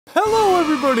Hello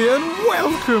everybody and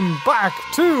welcome back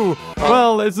to,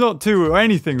 well, it's not to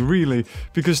anything really,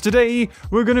 because today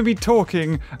we're going to be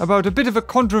talking about a bit of a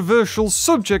controversial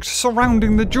subject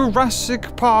surrounding the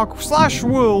Jurassic Park /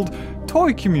 World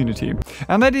toy community,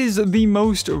 and that is the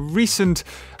most recent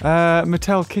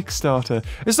Mattel Kickstarter.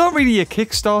 It's not really a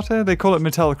Kickstarter, they call it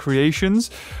Mattel Creations,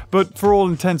 but for all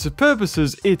intents and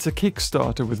purposes, it's a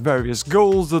Kickstarter with various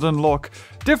goals that unlock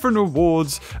different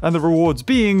rewards, and the rewards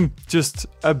being just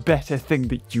a better thing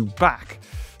that you back.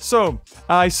 So,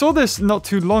 I saw this not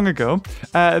too long ago.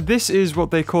 This is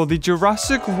what they call the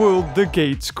Jurassic World The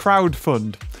Gates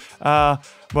crowdfund.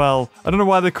 Well, I don't know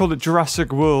why they call it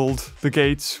Jurassic World The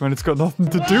Gates when it's got nothing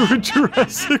to do with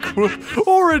Jurassic World.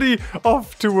 Already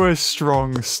off to a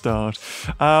strong start.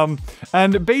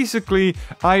 And basically,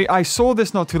 I saw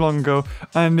this not too long ago,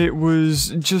 and it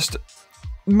was just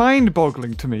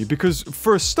mind-boggling to me because,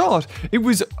 for a start, it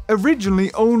was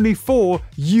originally only for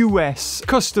US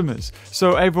customers,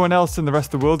 so everyone else in the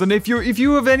rest of the world. And if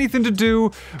you have anything to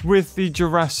do with the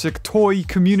Jurassic toy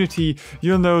community,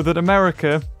 you'll know that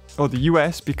America, or the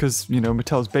US, because, you know,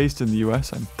 Mattel's based in the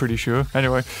US, I'm pretty sure.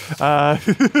 Anyway,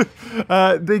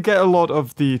 they get a lot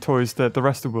of the toys that the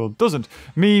rest of the world doesn't.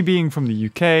 Me being from the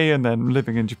UK and then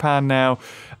living in Japan now,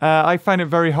 I find it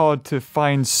very hard to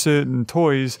find certain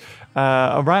toys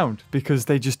around because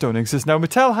they just don't exist. Now,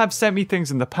 Mattel have sent me things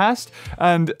in the past,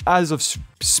 and as of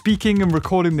speaking and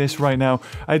recording this right now,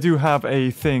 I do have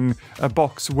a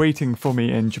box waiting for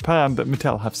me in Japan that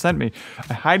Mattel have sent me.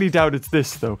 I highly doubt it's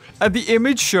this though. The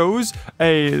image shows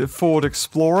a Ford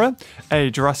Explorer, a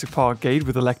Jurassic Park gate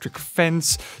with electric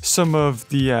fence, some of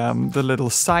the little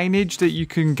signage that you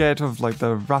can get of like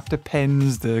the raptor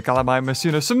pens, the Gallimimus,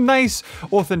 you know, some nice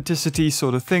authenticity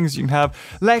sort of things you can have.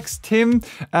 Lex, Tim,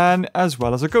 and as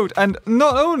well as a goat. And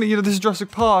not only, you know, this is Jurassic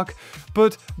Park,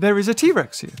 but there is a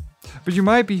T-Rex here. But you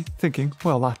might be thinking,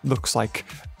 well, that looks like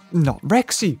not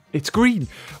Rexy, it's green.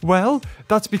 Well,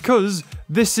 that's because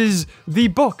this is the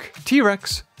book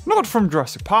T-Rex, not from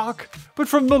Jurassic Park, but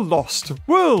from the Lost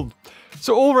World.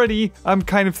 So already, I'm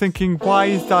kind of thinking, why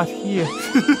is that here?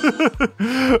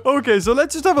 Okay, so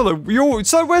let's just have a look.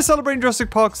 So we're celebrating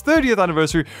Jurassic Park's 30th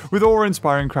anniversary with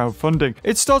awe-inspiring crowdfunding.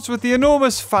 It starts with the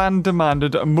enormous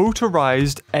fan-demanded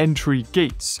motorized entry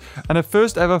gates, and a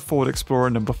first ever Ford Explorer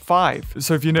number 5.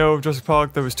 So if you know Jurassic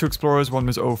Park, there was 2 Explorers, one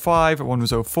was 05, one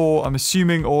was 04. I'm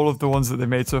assuming all of the ones that they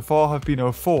made so far have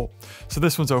been 04. So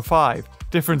this one's 05.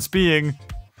 Difference being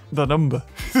the number.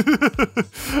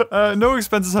 No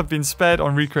expenses have been spared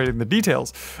on recreating the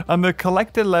details, and the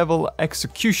collector level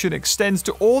execution extends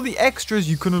to all the extras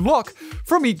you can unlock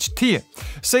from each tier.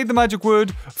 Say the magic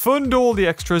word, fund all the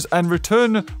extras, and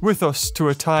return with us to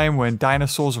a time when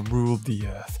dinosaurs ruled the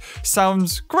earth.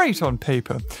 Sounds great on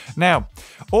paper. Now,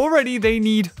 already they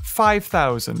need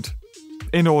 5,000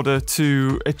 in order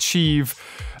to achieve,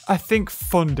 I think,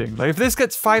 funding. Like, if this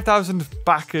gets 5,000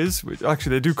 backers, which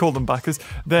actually they do call them backers,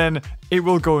 then it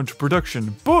will go into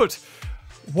production. But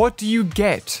what do you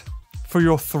get for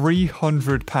your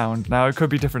 £300? Now, it could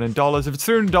be different in dollars. If it's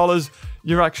 $300,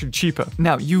 you're actually cheaper.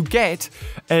 Now, you get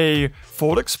a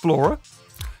Ford Explorer,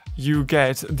 you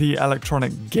get the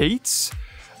electronic gates,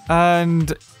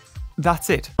 and that's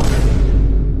it.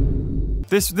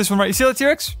 This one right, you see that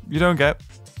T-Rex? You don't get.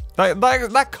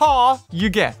 That car, you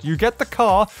get the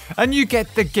car, and you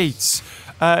get the gates.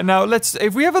 Now,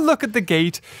 if we have a look at the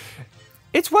gate,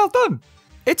 it's well done.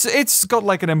 It's got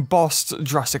like an embossed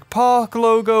Jurassic Park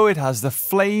logo. It has the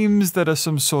flames that are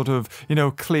some sort of, you know,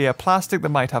 clear plastic that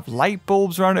might have light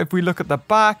bulbs around it. If we look at the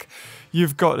back,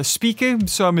 you've got a speaker,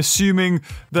 so I'm assuming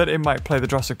that it might play the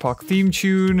Jurassic Park theme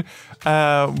tune,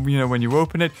 you know, when you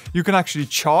open it. You can actually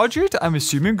charge it, I'm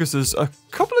assuming, because there's a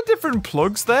couple of different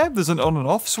plugs there. There's an on and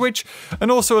off switch, and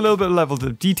also a little bit of level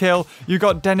of detail. You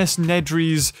got Dennis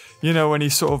Nedry's, you know, when he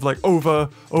sort of like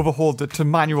overhauled it to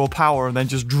manual power and then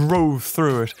just drove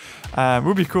through it. It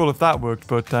would be cool if that worked,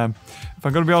 but if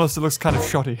I'm going to be honest, it looks kind of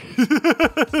shoddy.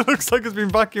 It looks like it's been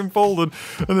vacuum folded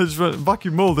and they just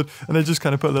vacuum molded, and they just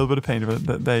kind of put a little bit of paint of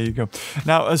it. There you go.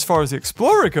 Now, as far as the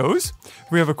Explorer goes,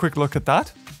 we have a quick look at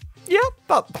that. Yeah,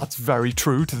 that's very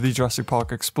true to the Jurassic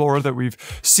Park Explorer that we've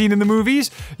seen in the movies.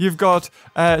 You've got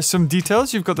some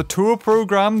details. You've got the tour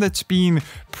program that's been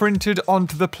printed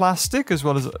onto the plastic, as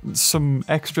well as some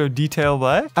extra detail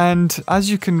there. And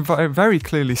as you can very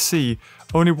clearly see,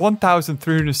 only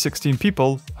 1,316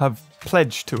 people have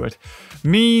pledged to it.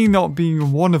 Me not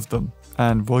being one of them.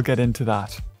 And we'll get into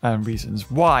that and reasons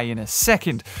why in a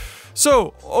second.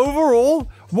 So, overall,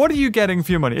 what are you getting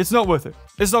for your money? It's not worth it.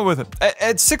 It's not worth it.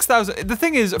 At 6,000, the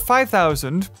thing is,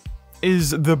 5,000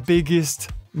 is the biggest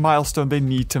milestone they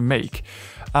need to make.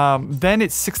 Then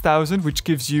it's 6,000, which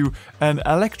gives you an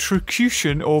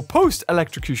electrocution or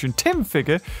post-electrocution Tim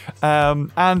figure,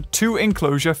 and 2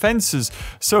 enclosure fences.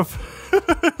 So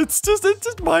it's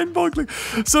just mind-boggling.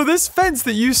 So this fence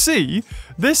that you see,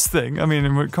 this thing, I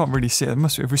mean, we can't really see it.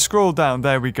 If we scroll down,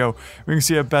 there we go. We can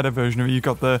see a better version of it. You've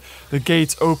got the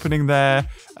gates opening there.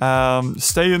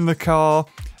 Stay in the car.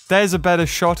 There's a better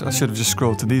shot. I should have just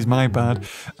scrolled to these, my bad.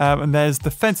 And there's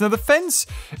the fence. Now the fence,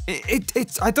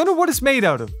 it's I don't know what it's made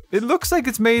out of. It looks like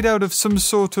it's made out of some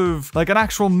sort of, like an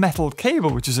actual metal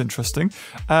cable, which is interesting.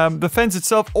 The fence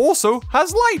itself also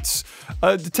has lights.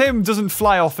 Tim doesn't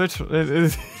fly off it,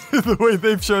 the way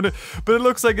they've shown it, but it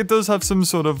looks like it does have some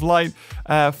sort of light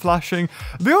flashing.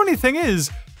 The only thing is,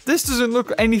 this doesn't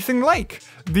look anything like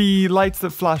the lights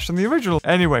that flashed on the original.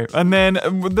 Anyway, and then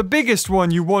the biggest one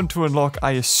you want to unlock,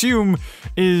 I assume,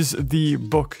 is the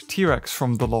Buck T-Rex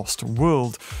from The Lost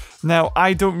World. Now,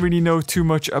 I don't really know too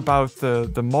much about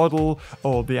the model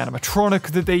or the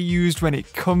animatronic that they used when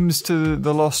it comes to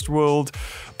The Lost World,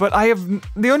 but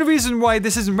the only reason why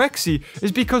this isn't Rexy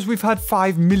is because we've had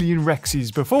 5 million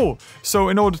Rexys before. So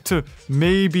in order to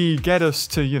maybe get us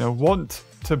to, want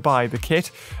to buy the kit,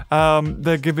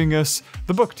 they're giving us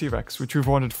the Buck T-Rex, which we've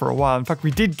wanted for a while. In fact, we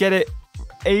did get it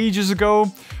ages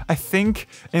ago, I think,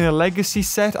 in a legacy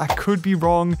set. I could be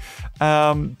wrong,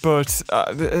 but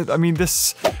I mean,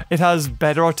 it has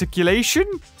better articulation,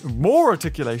 more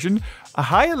articulation, a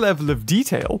higher level of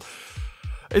detail.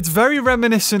 It's very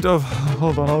reminiscent of,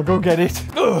 hold on, I'll go get it.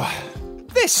 Ugh,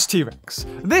 this T-Rex,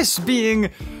 this being,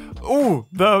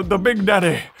 the Big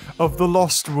Daddy of the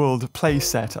Lost World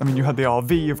playset. I mean, you had the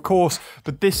RV, of course,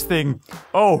 but this thing,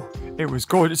 it was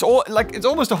gorgeous. It's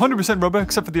almost 100% rubber,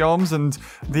 except for the arms and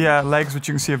the legs, which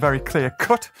you can see a very clear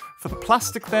cut for the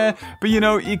plastic there. But you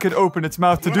could open its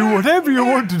mouth to do whatever you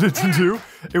wanted it to do.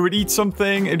 It would eat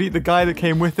something, it'd eat the guy that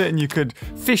came with it, and you could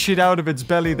fish it out of its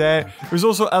belly there. It was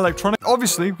also electronic.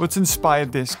 Obviously, what's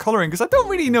inspired this coloring, because I don't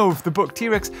really know if the Buck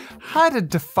T-Rex had a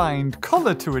defined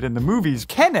color to it in the movies.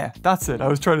 Kenner, that's it. I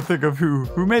was trying to think of who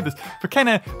made this. For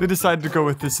Kenner, they decided to go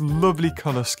with this lovely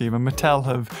color scheme, and Mattel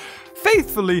have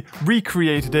faithfully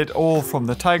recreated it, all from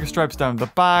the tiger stripes down the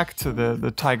back to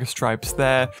the tiger stripes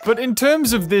there. But in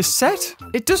terms of this set,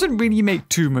 it doesn't really make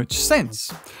too much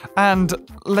sense. And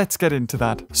let's get into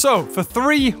that. So for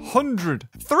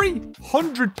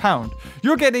 £300,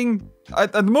 you're getting,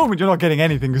 at the moment you're not getting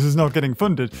anything because it's not getting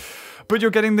funded, but you're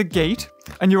getting the gate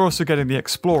and you're also getting the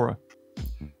Explorer.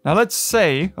 Now let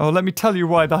me tell you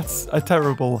why that's a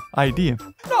terrible idea.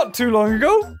 Not too long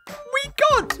ago, we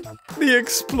got the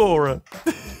Explorer.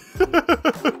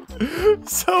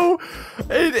 So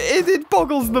it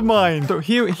boggles the mind. So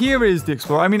here is the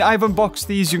Explorer. I mean, I've unboxed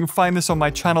these, you can find this on my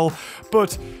channel,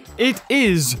 but it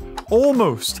is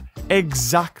almost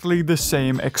exactly the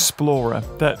same Explorer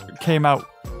that came out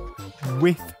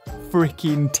with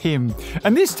freaking Tim.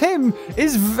 And this Tim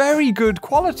is very good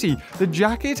quality. The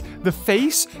jacket, the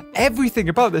face, everything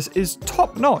about this is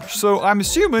top notch. So I'm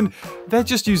assuming they're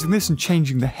just using this and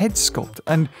changing the head sculpt.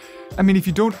 And I mean, if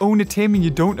you don't own a Tim and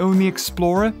you don't own the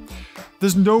Explorer,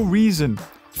 there's no reason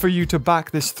for you to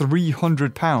back this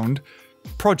 £300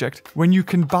 project when you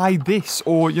can buy this,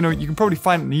 or you can probably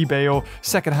find it on eBay or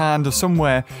secondhand or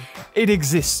somewhere. It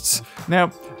exists.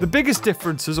 Now, the biggest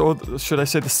differences, or should I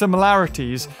say the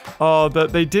similarities, are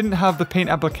that they didn't have the paint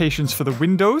applications for the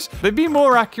windows. They'd be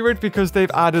more accurate because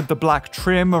they've added the black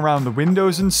trim around the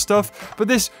windows and stuff, but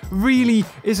this really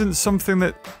isn't something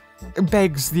that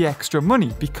begs the extra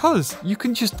money, because you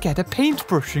can just get a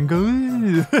paintbrush and go,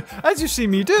 as you see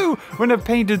me do when I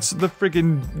painted the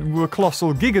friggin'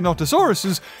 colossal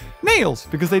Giganotosaurus's nails,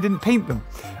 because they didn't paint them.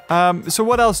 So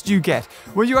what else do you get?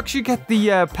 Well, you actually get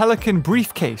the Pelican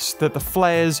briefcase that the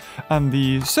flares and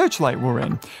the searchlight were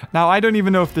in. Now, I don't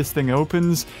even know if this thing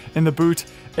opens in the boot.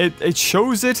 It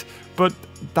shows it, but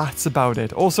that's about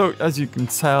it. Also, as you can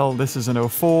tell, this is an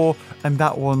 04, and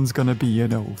that one's gonna be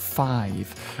an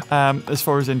 05. As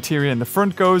far as interior and the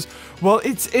front goes, well,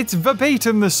 it's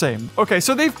verbatim the same. Okay,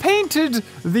 so they've painted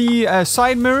the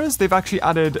side mirrors. They've actually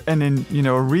added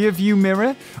a rear view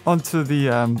mirror onto the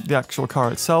actual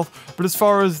car itself. But as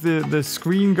far as the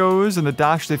screen goes and the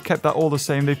dash, they've kept that all the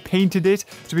same. They've painted it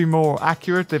to be more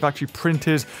accurate. They've actually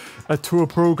printed a tour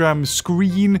program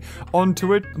screen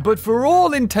onto it. But for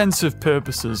all intensive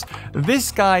purposes,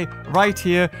 this guy right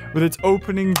here with its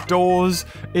opening doors,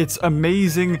 its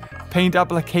amazing paint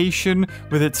application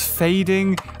with its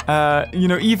fading,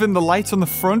 even the lights on the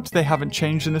front, they haven't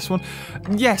changed in this one.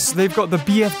 Yes, they've got the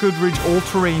BF Goodrich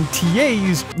all-terrain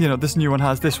TAs, this new one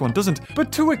has, this one doesn't.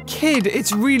 But to a kid,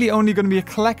 it's really only going to be a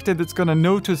collector that's going to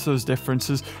notice those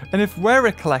differences. And if we're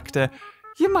a collector,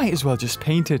 you might as well just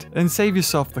paint it and save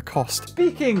yourself the cost.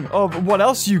 Speaking of what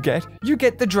else you get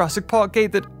the Jurassic Park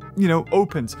gate that,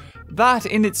 opens. That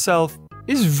in itself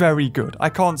is very good. I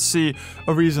can't see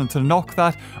a reason to knock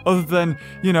that other than,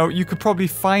 you could probably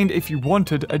find, if you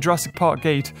wanted, a Jurassic Park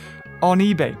gate on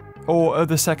eBay or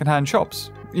other secondhand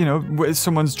shops. Where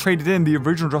someone's traded in the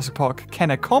original Jurassic Park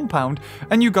Kenner compound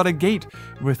and you got a gate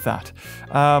with that.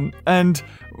 And,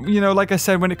 like I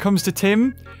said, when it comes to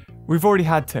Tim, we've already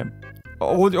had Tim.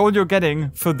 All you're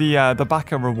getting for the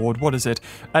backer reward, what is it?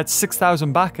 At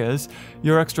 6,000 backers,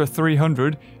 your extra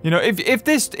 300. If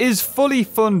this is fully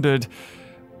funded,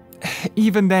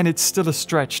 even then it's still a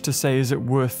stretch to say is it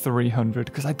worth 300,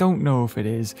 because I don't know if it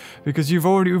is, because we've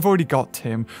already got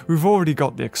Tim, we've already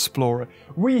got the Explorer,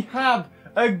 we have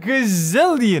a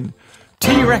gazillion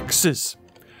T-Rexes.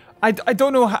 I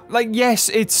don't know how, yes,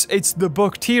 it's the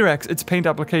book T-Rex, its paint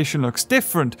application looks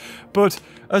different, but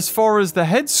as far as the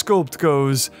head sculpt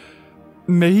goes,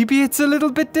 maybe it's a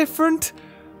little bit different?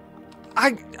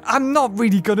 I'm not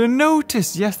really gonna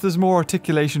notice. Yes, there's more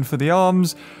articulation for the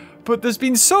arms, but there's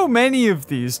been so many of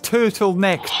these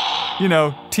turtleneck,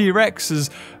 T-Rexes,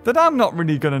 that I'm not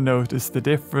really gonna notice the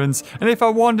difference. And if I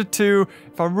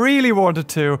really wanted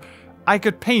to, I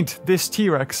could paint this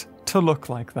T-Rex to look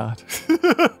like that.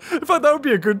 In fact, that would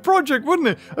be a good project, wouldn't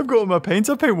it? I've got all my paints,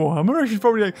 I paint Warhammer, I should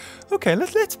probably okay,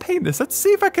 let's paint this. Let's see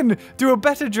if I can do a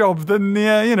better job than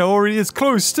the, or as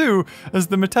close to as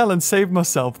the Mattel and save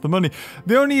myself the money.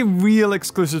 The only real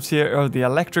exclusives here are the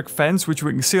electric fence, which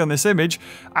we can see on this image,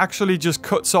 actually just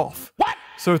cuts off. What?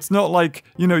 So it's not like,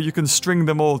 you can string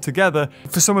them all together.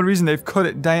 For some reason, they've cut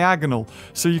it diagonal,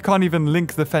 so you can't even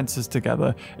link the fences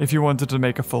together if you wanted to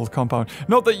make a full compound.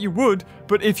 Not that you would,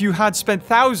 but if you had spent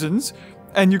thousands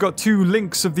and you got 2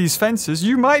 links of these fences,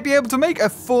 you might be able to make a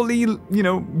fully,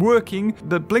 working,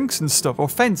 the blinks and stuff, or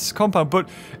fence compound. But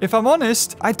if I'm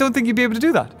honest, I don't think you'd be able to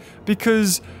do that,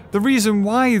 because the reason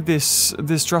why this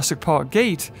Jurassic Park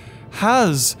gate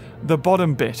has the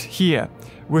bottom bit here,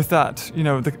 with that,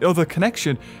 the other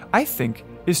connection, I think,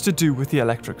 is to do with the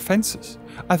electric fences.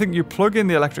 I think you plug in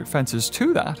the electric fences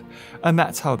to that, and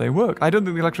that's how they work. I don't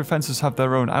think the electric fences have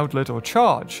their own outlet or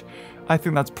charge. I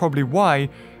think that's probably why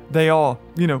they are,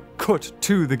 cut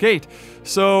to the gate.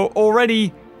 So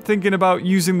already thinking about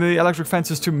using the electric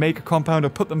fences to make a compound or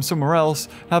put them somewhere else,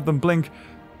 have them blink,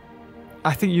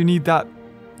 I think you need that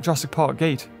Jurassic Park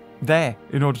gate there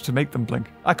in order to make them blink.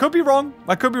 I could be wrong,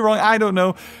 I don't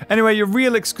know. Anyway, your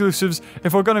real exclusives,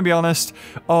 if we're going to be honest,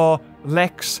 are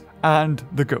Lex and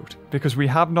the goat, because we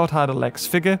have not had a Lex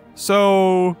figure,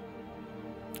 so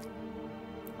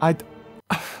I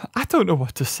don't know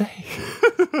what to say.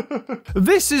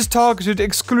 This is targeted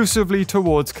exclusively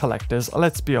towards collectors,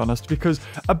 let's be honest, because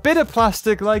a bit of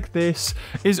plastic like this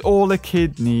is all a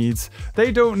kid needs.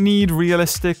 They don't need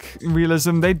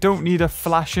realism, they don't need a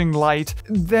flashing light.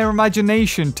 Their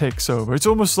imagination takes over. It's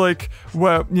almost like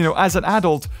where, as an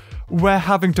adult, we're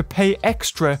having to pay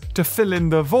extra to fill in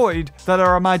the void that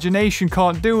our imagination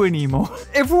can't do anymore.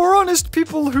 If we're honest,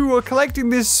 people who are collecting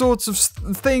these sorts of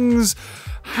things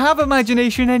have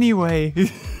imagination anyway.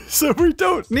 So we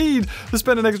don't need to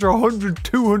spend an extra 100,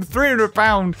 200, 300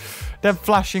 pound to have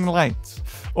flashing lights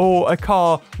or a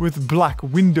car with black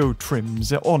window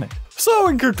trims on it. So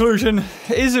in conclusion,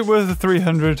 is it worth the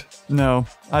 300? No,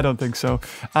 I don't think so.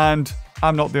 And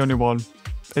I'm not the only one.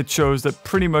 It shows that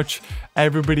pretty much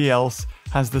everybody else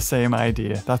has the same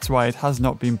idea. That's why it has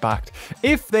not been backed.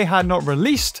 If they had not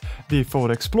released the Ford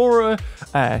Explorer,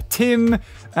 Tim,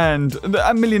 and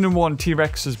 1,000,001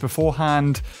 T-Rexes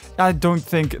beforehand, I don't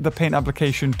think the paint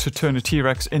application to turn a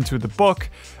T-Rex into the book,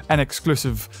 an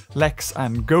exclusive Lex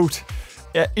and Goat,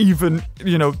 even,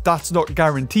 that's not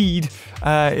guaranteed,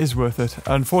 is worth it.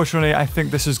 Unfortunately, I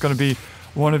think this is going to be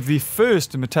one of the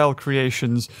first Mattel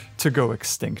creations to go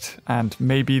extinct, and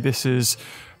maybe this is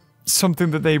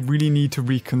something that they really need to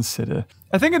reconsider.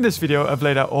 I think in this video I've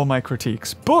laid out all my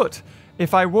critiques, but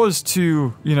if I was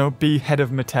to, be head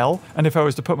of Mattel, and if I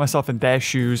was to put myself in their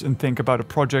shoes and think about a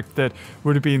project that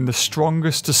would have been the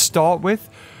strongest to start with,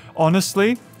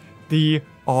 honestly, the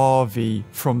RV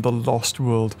from the Lost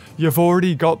World. You've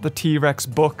already got the T-Rex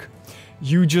book.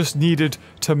 You just needed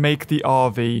to make the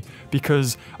RV,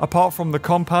 because apart from the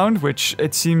compound, which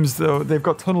it seems though they've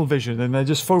got tunnel vision and they're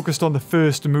just focused on the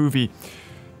first movie,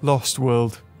 Lost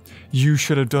World, you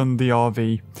should have done the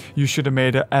RV. You should have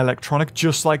made it electronic,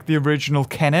 just like the original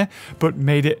Kenner, but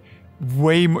made it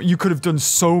way more. You could have done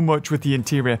so much with the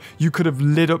interior. You could have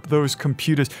lit up those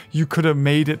computers. You could have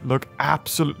made it look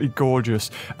absolutely gorgeous.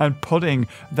 And putting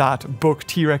that buck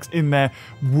T-Rex in there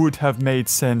would have made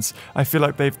sense. I feel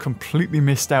like they've completely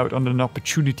missed out on an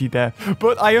opportunity there.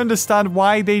 But I understand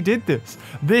why they did this.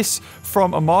 This,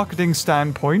 from a marketing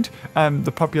standpoint,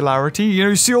 the popularity,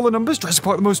 you see all the numbers, Jurassic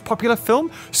Park, the most popular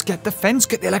film, just get the fence,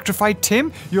 get the electrified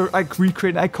Tim, you're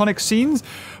recreating iconic scenes.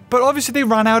 But obviously they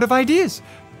ran out of ideas.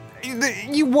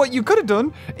 What you could have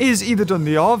done is either done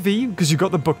the RV, because you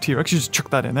got the buck T-Rex, you just chuck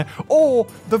that in there, or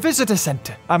the visitor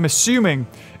center. I'm assuming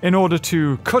in order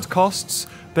to cut costs,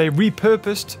 they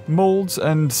repurposed molds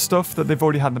and stuff that they've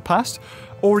already had in the past,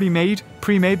 already made,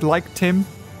 pre-made, like Tim,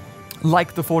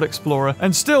 like the Ford Explorer,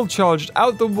 and still charged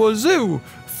out the wazoo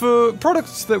for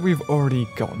products that we've already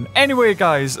gotten. Anyway,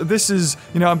 guys, this is,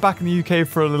 I'm back in the UK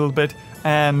for a little bit,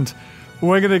 and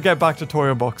we're going to get back to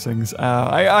toy unboxings.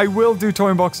 I will do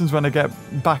toy unboxings when I get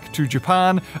back to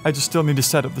Japan. I just still need to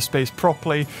set up the space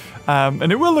properly.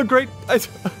 And it will look great, I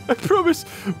promise.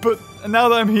 But now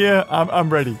that I'm here, I'm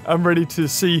ready. I'm ready to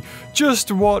see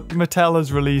just what Mattel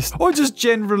has released, or just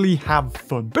generally have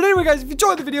fun. But anyway, guys, if you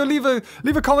enjoyed the video, leave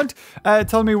a comment.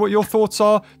 Tell me what your thoughts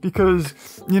are, because,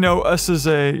 us as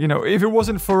a, if it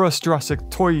wasn't for us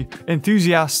Jurassic toy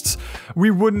enthusiasts,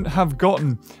 we wouldn't have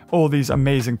gotten all these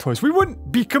amazing toys. We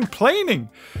wouldn't be complaining.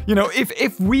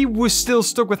 If we were still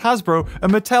stuck with Hasbro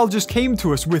and Mattel just came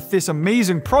to us with this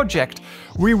amazing project,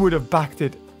 we would have backed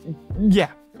it.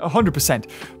 Yeah. 100%.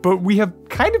 But we have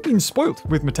kind of been spoiled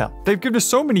with Mattel. They've given us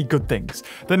so many good things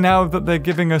that now that they're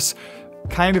giving us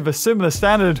kind of a similar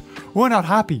standard, we're not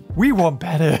happy. We want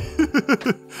better.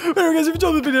 Anyway, guys, if you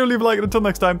enjoyed the video, leave a like, and until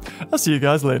next time, I'll see you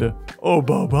guys later. Oh,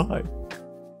 bye-bye.